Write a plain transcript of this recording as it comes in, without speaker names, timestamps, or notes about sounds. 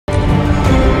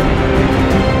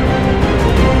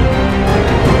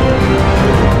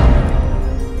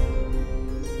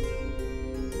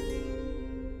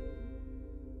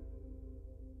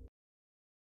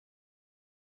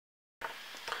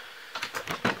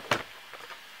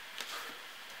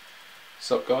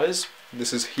What's up guys,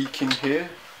 this is King here,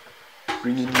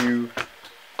 bringing you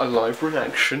a live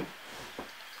reaction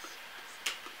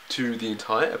to the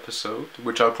entire episode,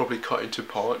 which I'll probably cut into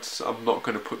parts. I'm not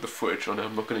going to put the footage on it,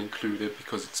 I'm not going to include it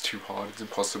because it's too hard, it's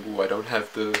impossible. I don't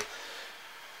have the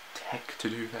tech to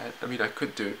do that. I mean, I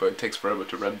could do it, but it takes forever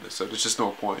to render, so there's just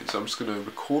no point. So I'm just going to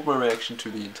record my reaction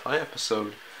to the entire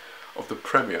episode of the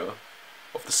premiere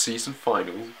of the season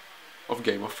final of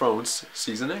Game of Thrones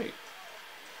Season 8.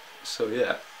 So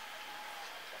yeah,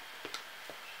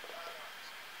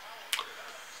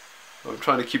 I'm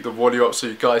trying to keep the volume up so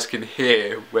you guys can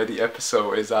hear where the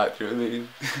episode is at, you know what I mean?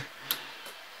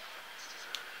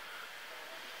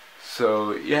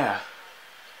 So yeah,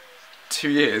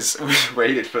 2 years we've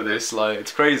waited for this, like,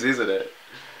 it's crazy, isn't it?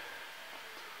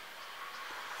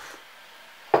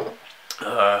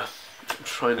 I'm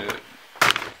trying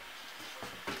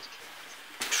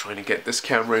to get this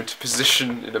camera into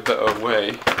position in a better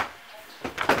way.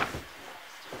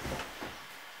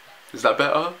 Is that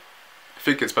better? I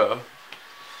think it's better.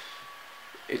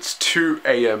 It's 2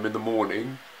 AM in the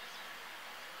morning.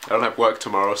 I don't have work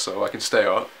tomorrow, so I can stay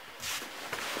up.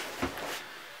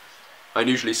 I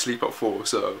usually sleep at 4,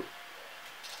 so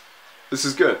this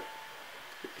is good.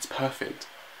 It's perfect.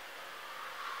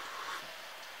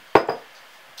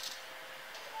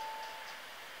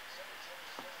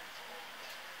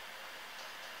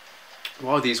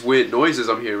 Wow, these weird noises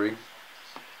I'm hearing.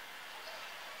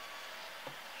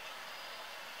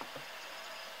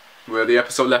 Where the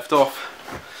episode left off.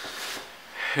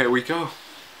 Here we go.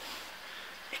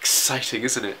 Exciting,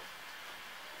 isn't it?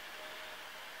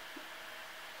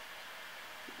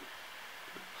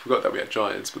 Forgot that we had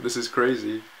giants, but this is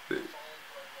crazy.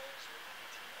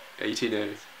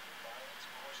 18A.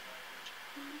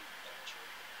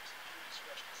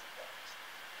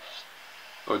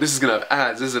 Oh, this is gonna have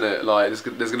ads, isn't it? Like,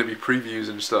 there's gonna be previews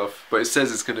and stuff, but it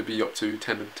says it's gonna be up to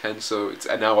 10 and 10, so it's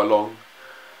an hour long.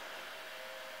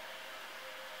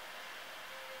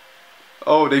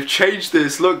 Oh, they've changed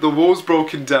this. Look, the wall's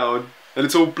broken down and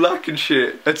it's all black and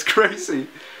shit. That's crazy.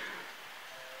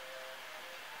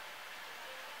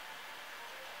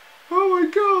 Oh my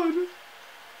god.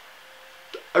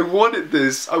 I wanted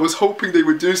this. I was hoping they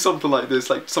would do something like this,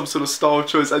 like some sort of style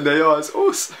choice, and they are. It's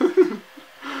awesome.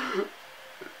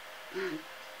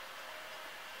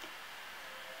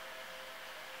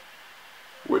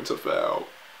 Winterfell.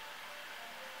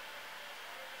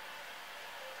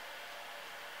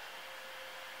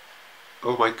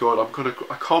 Oh my god,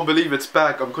 I can't believe it's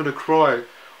back. I'm gonna cry.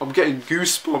 I'm getting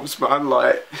goosebumps, man,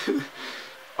 like.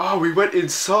 Oh, we went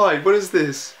inside. What is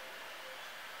this?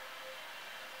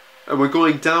 And we're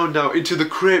going down now into the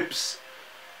crypts.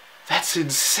 That's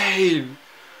insane.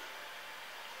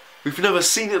 We've never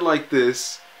seen it like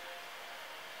this.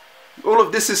 All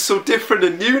of this is so different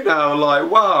and new now, like,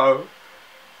 wow.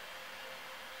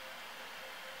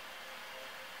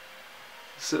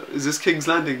 So, is this King's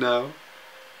Landing now?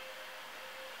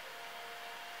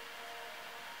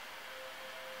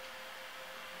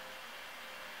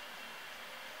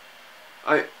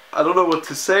 I don't know what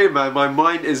to say, man. My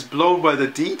mind is blown by the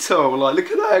detail. Like,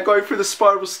 look at that, going through the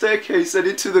spiral staircase and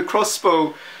into the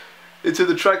crossbow, into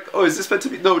the track. Oh, is this meant to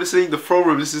be? No, this ain't the throne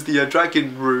room. This is the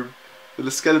dragon room where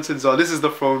the skeletons are. This is the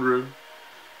throne room.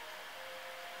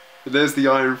 And there's the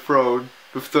Iron Throne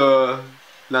with the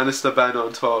Lannister banner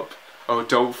on top. Oh,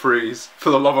 don't freeze.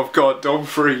 For the love of God, don't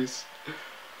freeze.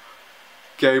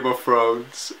 Game of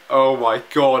Thrones. Oh my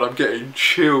god, I'm getting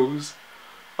chills.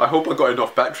 I hope I got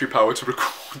enough battery power to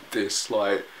record this,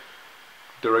 like,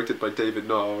 directed by David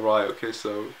No. Right, okay,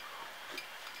 so.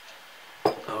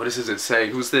 Oh, this is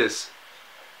insane. Who's this?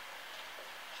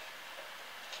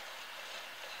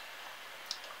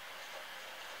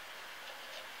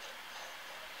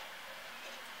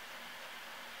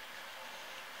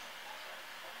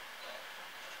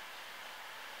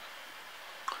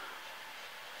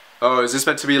 Oh, is this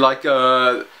meant to be like,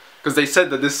 because they said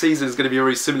that this season is going to be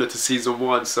very similar to season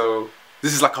 1, so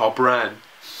this is like our brand.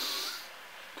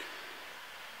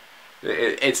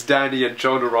 It's Dany and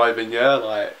Jon arriving, yeah,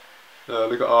 like,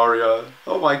 look at Arya.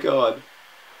 Oh my god.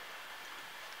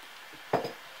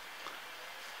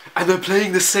 And they're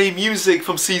playing the same music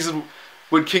from season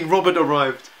when King Robert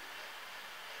arrived.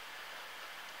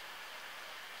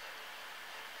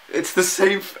 It's the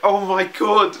same, oh my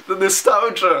god, the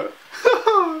nostalgia.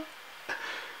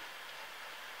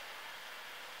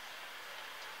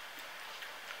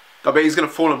 I bet he's gonna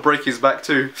fall and break his back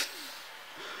too.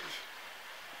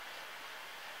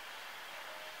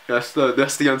 That's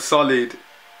the Unsullied.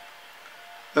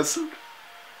 That's,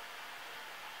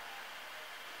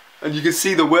 and you can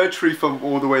see the word tree from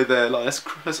all the way there. Like,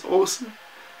 that's awesome.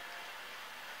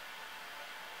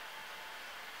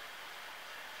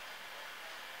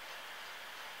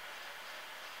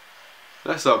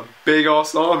 That's a big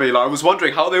ass army. Like, I was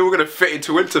wondering how they were gonna fit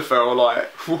into Winterfell. Like,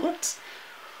 what?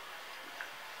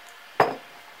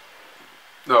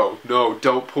 No, no,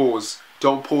 don't pause.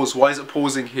 Don't pause. Why is it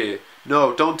pausing here?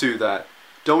 No, don't do that.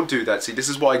 Don't do that. See, this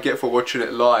is what I get for watching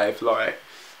it live. Like,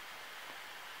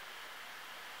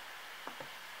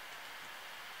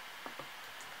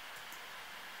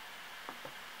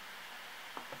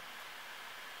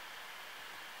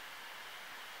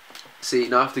 see,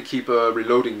 now I have to keep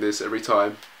reloading this every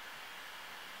time.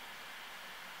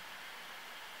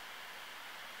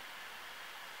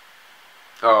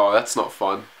 Oh, that's not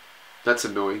fun. That's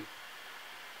annoying.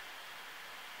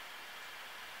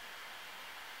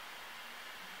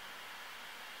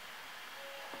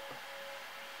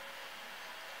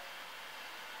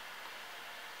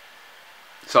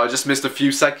 So I just missed a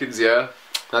few seconds, yeah?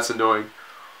 That's annoying.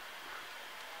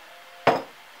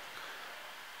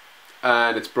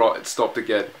 And it stopped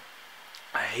again.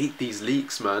 I hate these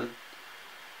leaks, man.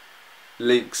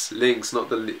 Links, not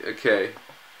the okay.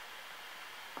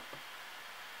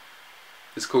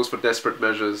 This calls for desperate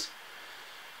measures.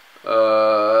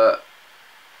 No,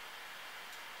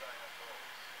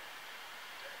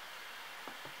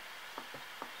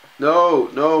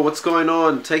 no, what's going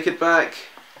on? Take it back.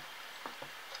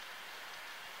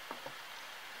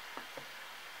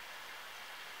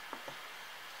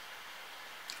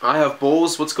 I have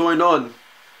balls, what's going on?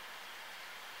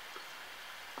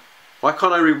 Why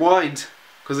can't I rewind?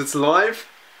 Because it's live?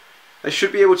 I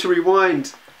should be able to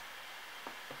rewind.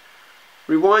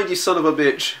 Rewind, you son of a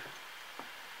bitch.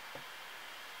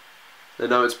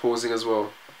 And now it's pausing as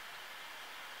well.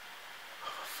 Oh,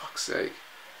 for fuck's sake.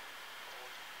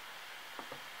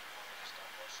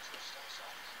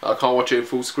 I can't watch it in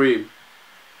full screen.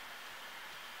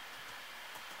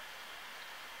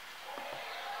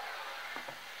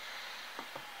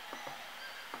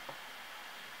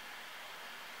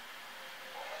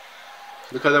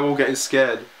 Look how they're all getting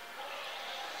scared.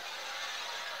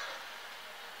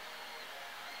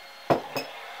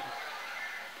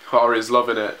 Ari's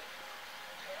loving it.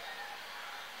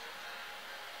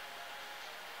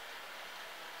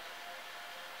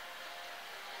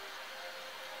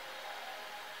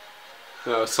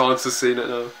 Sansa's seen it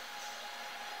now.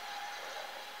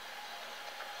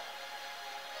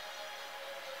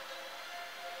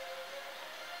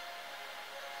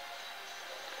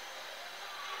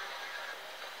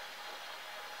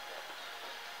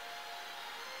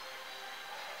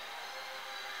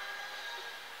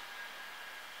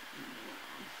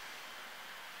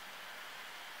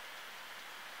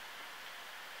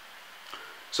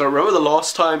 So remember the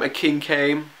last time a king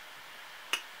came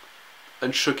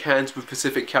and shook hands with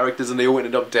specific characters and they all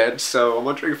ended up dead, so I'm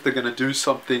wondering if they're gonna do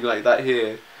something like that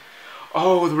here.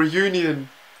 Oh, the reunion!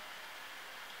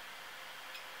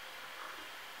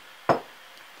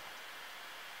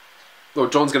 Well,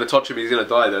 John's gonna touch him, he's gonna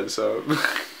die then, so...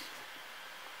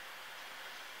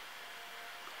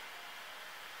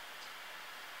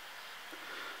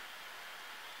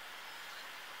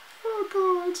 Oh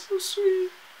god, it's so sweet.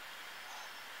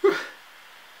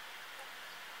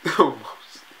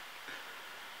 Almost.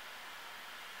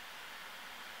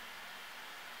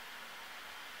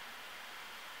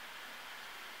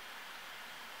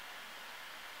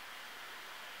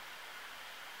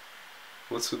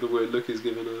 What's with the weird look he's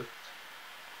giving her?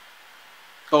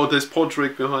 Oh, there's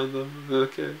Podrick behind them.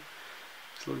 Okay.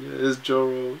 So, yeah, there's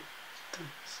Jorah.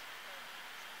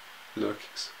 Look.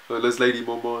 Oh, there's Lady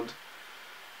Mormont.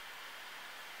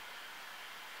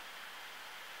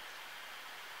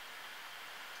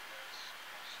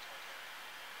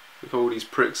 Look at all these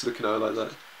pricks looking at her like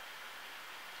that.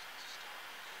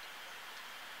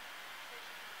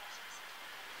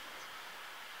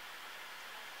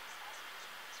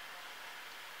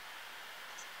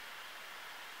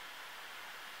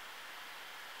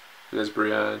 There's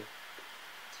Brienne.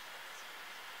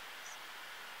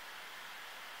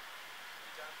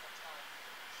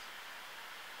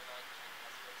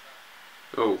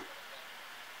 Oh.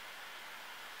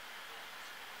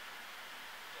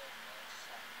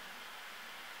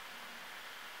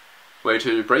 Way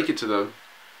to break it to them.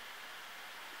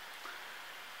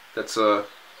 That's that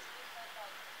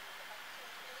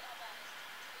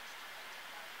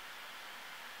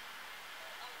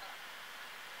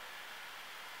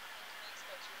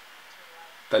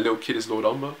little kid is Lord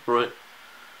Umber, right?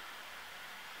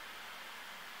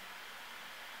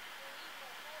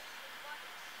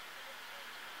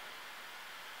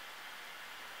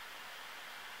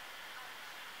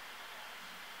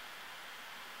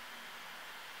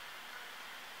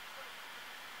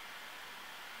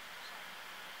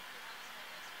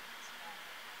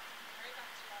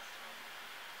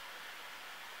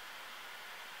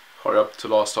 hurry up to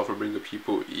last off and bring the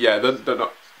people. Yeah,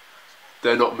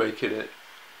 they're not making it.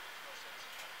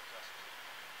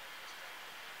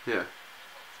 Yeah,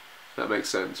 that makes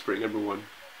sense. Bring everyone.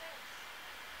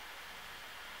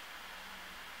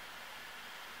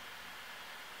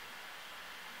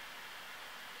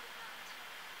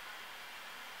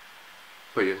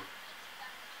 But yeah.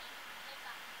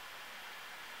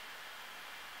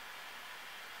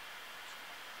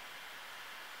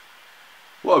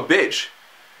 What a bitch.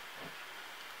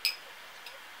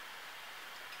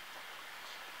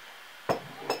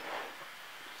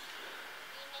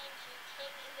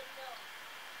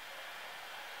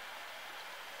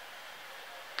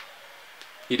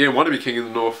 He didn't want to be king in the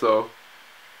north though.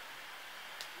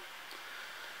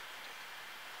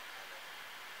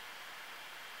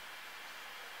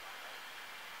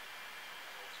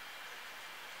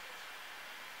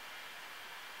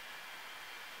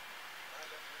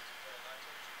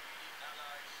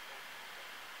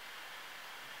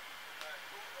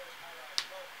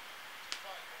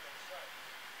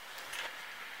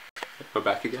 We're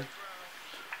back again.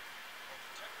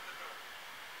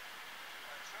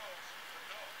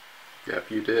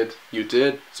 Yep, you did. You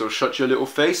did. So shut your little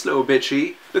face, little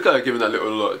bitchy. Look at her giving that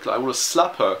little look. Like, I want to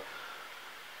slap her.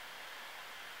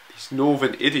 These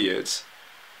northern idiots.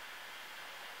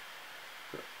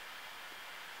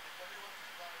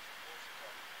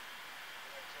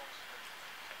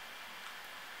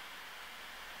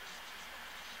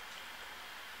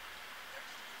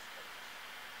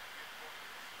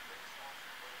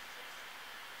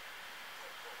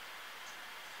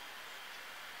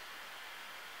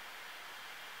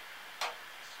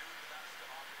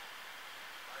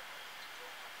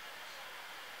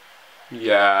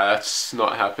 Yeah, that's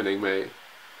not happening, mate.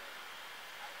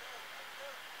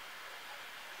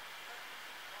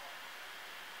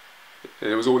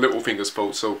 It was all Littlefinger's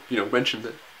fault, so, you know, mentioned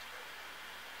it.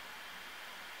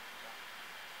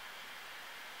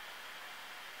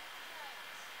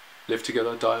 Live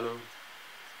together, die alone.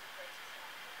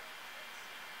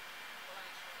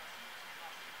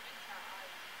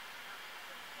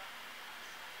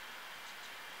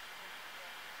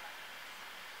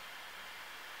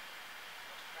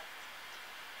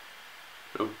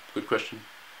 Oh, good question.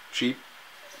 Sheep?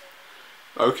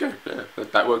 Okay, yeah,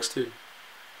 that works too.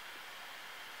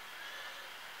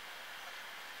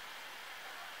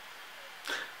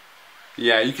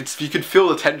 Yeah, you could feel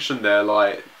the tension there,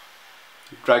 like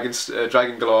Dragon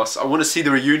Glass. I want to see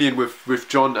the reunion with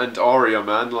Jon and Arya,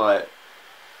 man. Like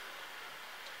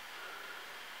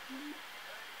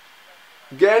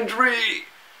Gendry.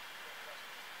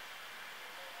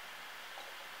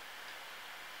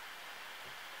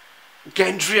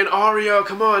 Gendry and Arya,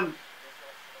 come on!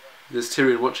 There's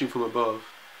Tyrion watching from above.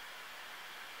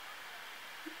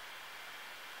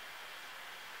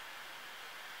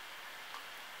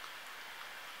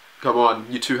 Come on,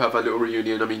 you two have a little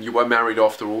reunion. I mean, you were married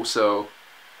after all, so...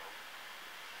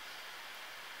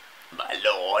 My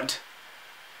lord.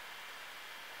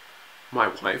 My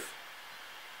wife.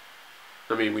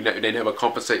 I mean, they never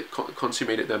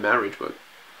consummated their marriage, but...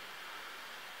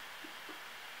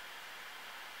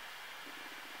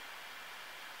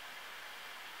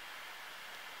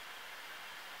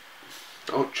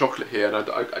 Oh, chocolate here, and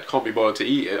I can't be bothered to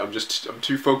eat it. I'm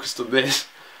too focused on this.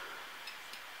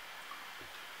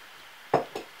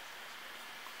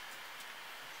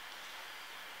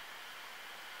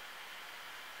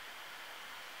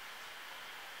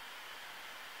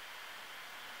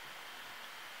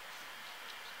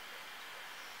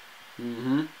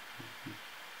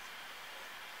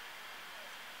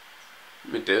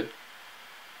 It did.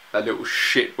 That little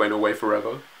shit went away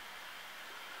forever.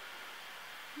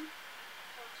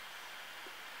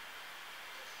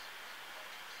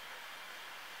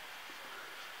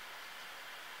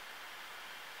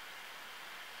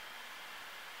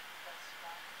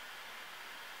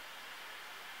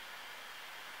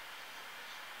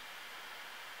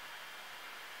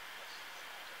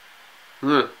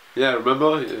 Yeah,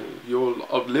 remember? You'll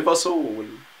outlive us all,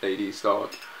 Lady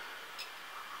Stark.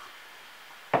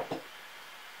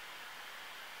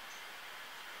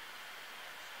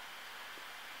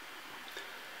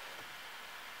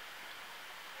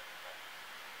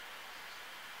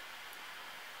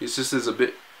 It's just there's a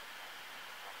bit...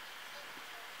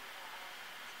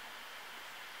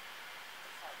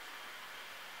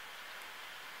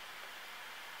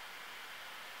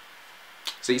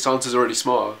 See, Sansa's already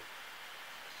smarter.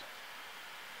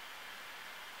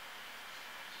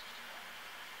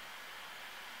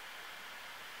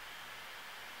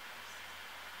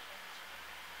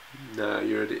 Nah,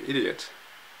 you're an idiot.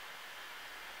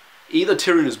 Either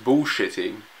Tyrion is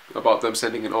bullshitting, about them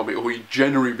sending an army, or he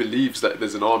genuinely believes that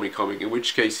there's an army coming, in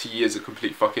which case he is a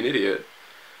complete fucking idiot.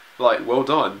 Like, well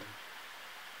done.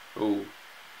 Oh,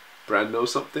 Brand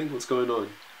knows something? What's going on?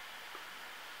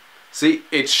 See,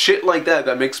 it's shit like that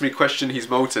that makes me question his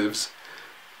motives.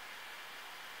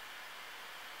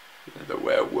 Yeah, the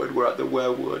werewood, we're at the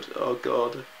werewood, oh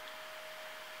god.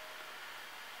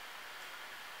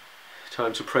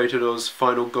 Time to pray to those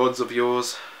final gods of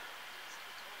yours.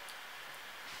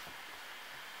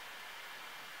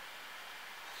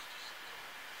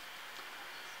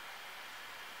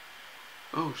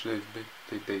 Oh,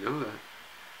 they know that.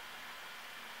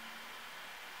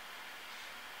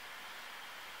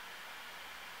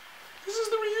 This is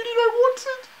the reunion I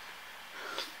wanted!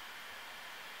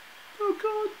 Oh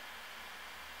god.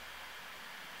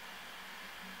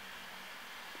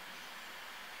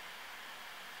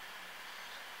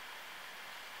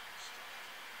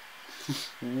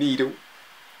 Needle.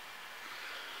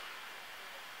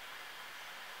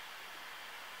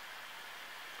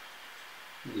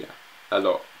 Yeah, a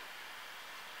lot.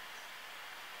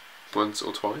 Once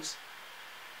or twice.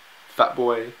 Fat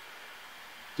boy,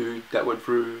 dude that went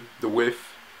through the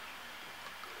whiff.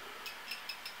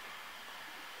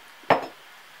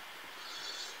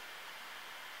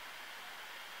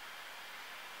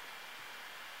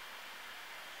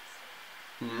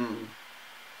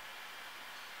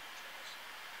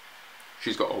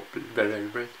 She's got a very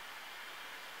red.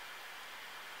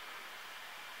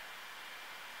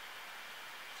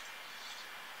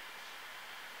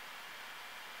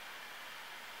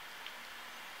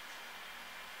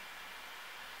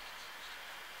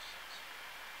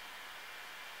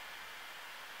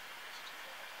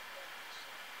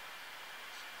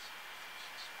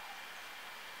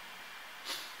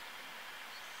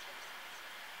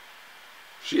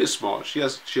 She is smart. She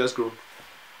has grown.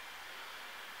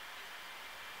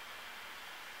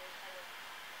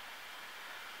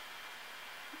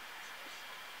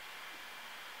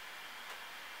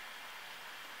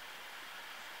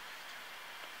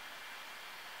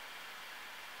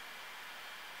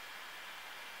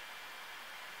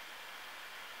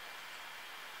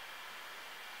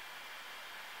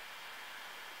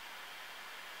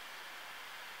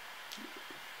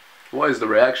 What is the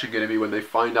reaction going to be when they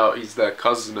find out he's their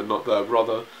cousin and not their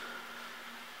brother?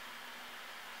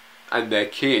 And their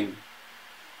king.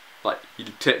 Like, he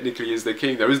technically is their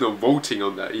king. There is no voting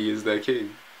on that. He is their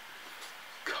king.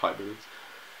 God,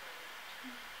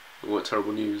 what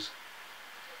terrible news.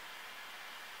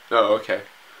 Oh, okay.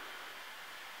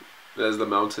 There's the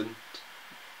mountain.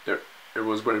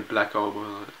 Everyone's wearing black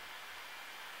armor.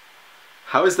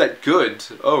 How is that good?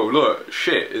 Oh, look.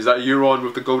 Shit. Is that Euron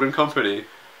with the Golden Company?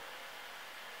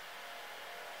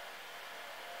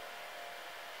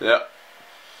 Yeah.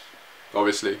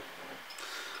 Obviously.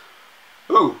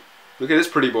 Ooh, look at this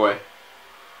pretty boy.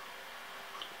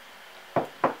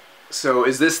 So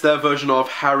is this their version of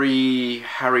Harry,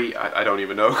 I don't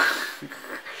even know.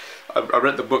 I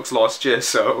read the books last year,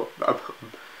 so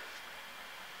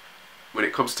when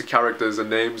it comes to characters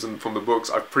and names and from the books,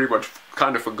 I've pretty much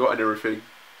kind of forgotten everything.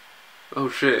 Oh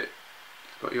shit.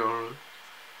 Got your...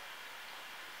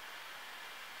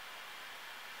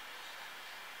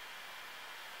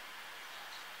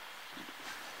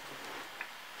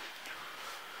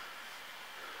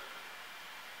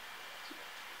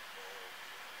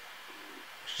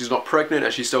 She's not pregnant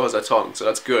and she still has her tongue, so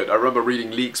that's good. I remember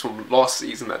reading leaks from last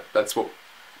season that's what...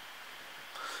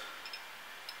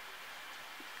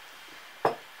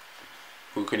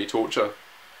 Who can he torture?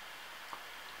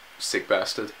 Sick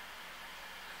bastard.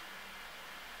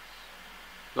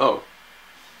 Oh.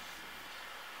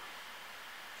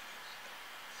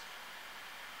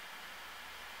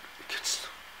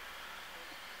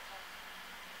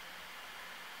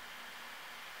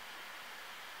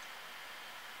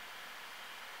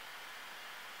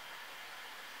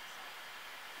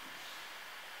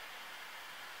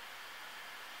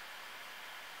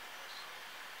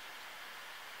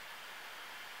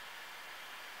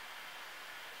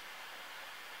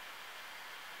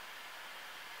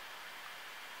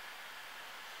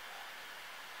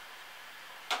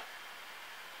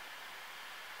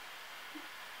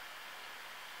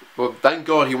 Well, thank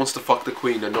God he wants to fuck the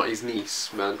Queen and not his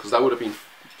niece, man, because that would have been...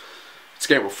 It's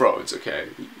Game of Thrones, okay?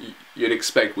 You'd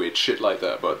expect weird shit like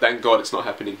that, but thank God it's not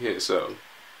happening here, so...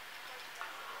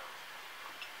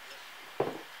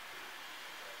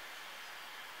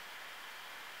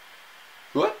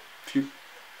 What? Phew.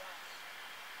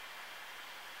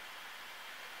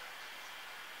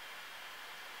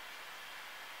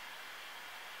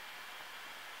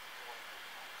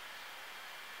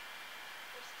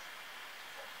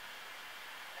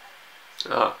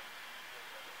 Ah.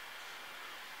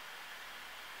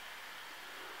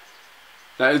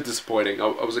 That is disappointing. I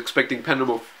was expecting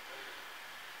Penamorph.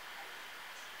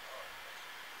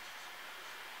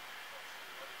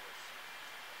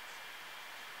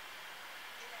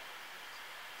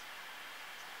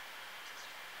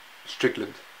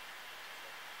 Strickland.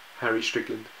 Harry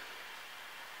Strickland.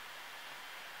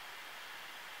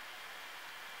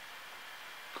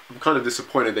 I'm kind of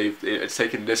disappointed it's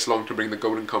taken this long to bring the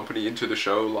Golden Company into the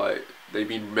show. Like, they've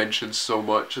been mentioned so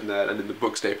much and that, and in the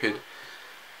books they appeared.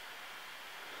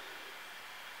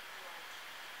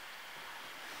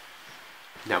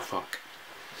 Now fuck.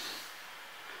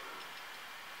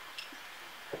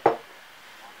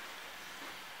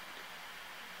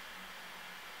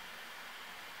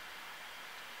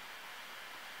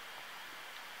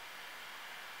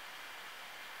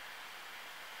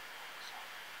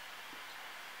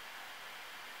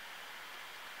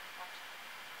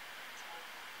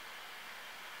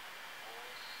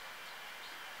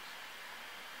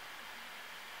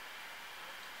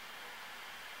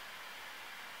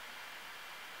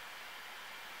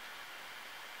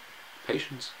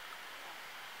 Patience.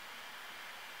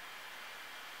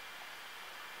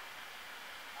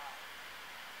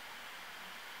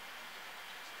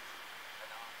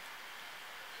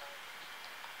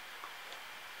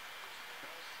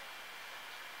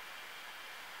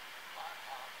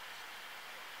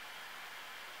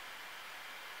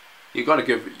 You gotta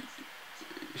give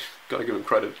him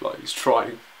credit. Like, he's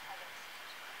trying.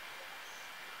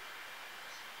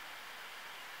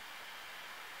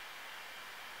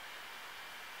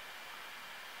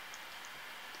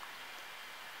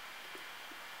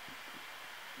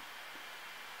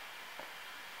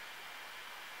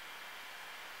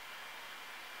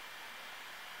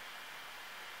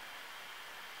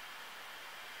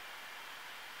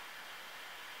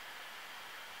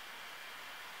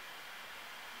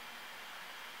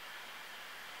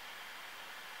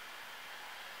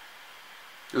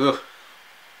 Ugh.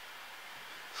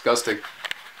 Disgusting.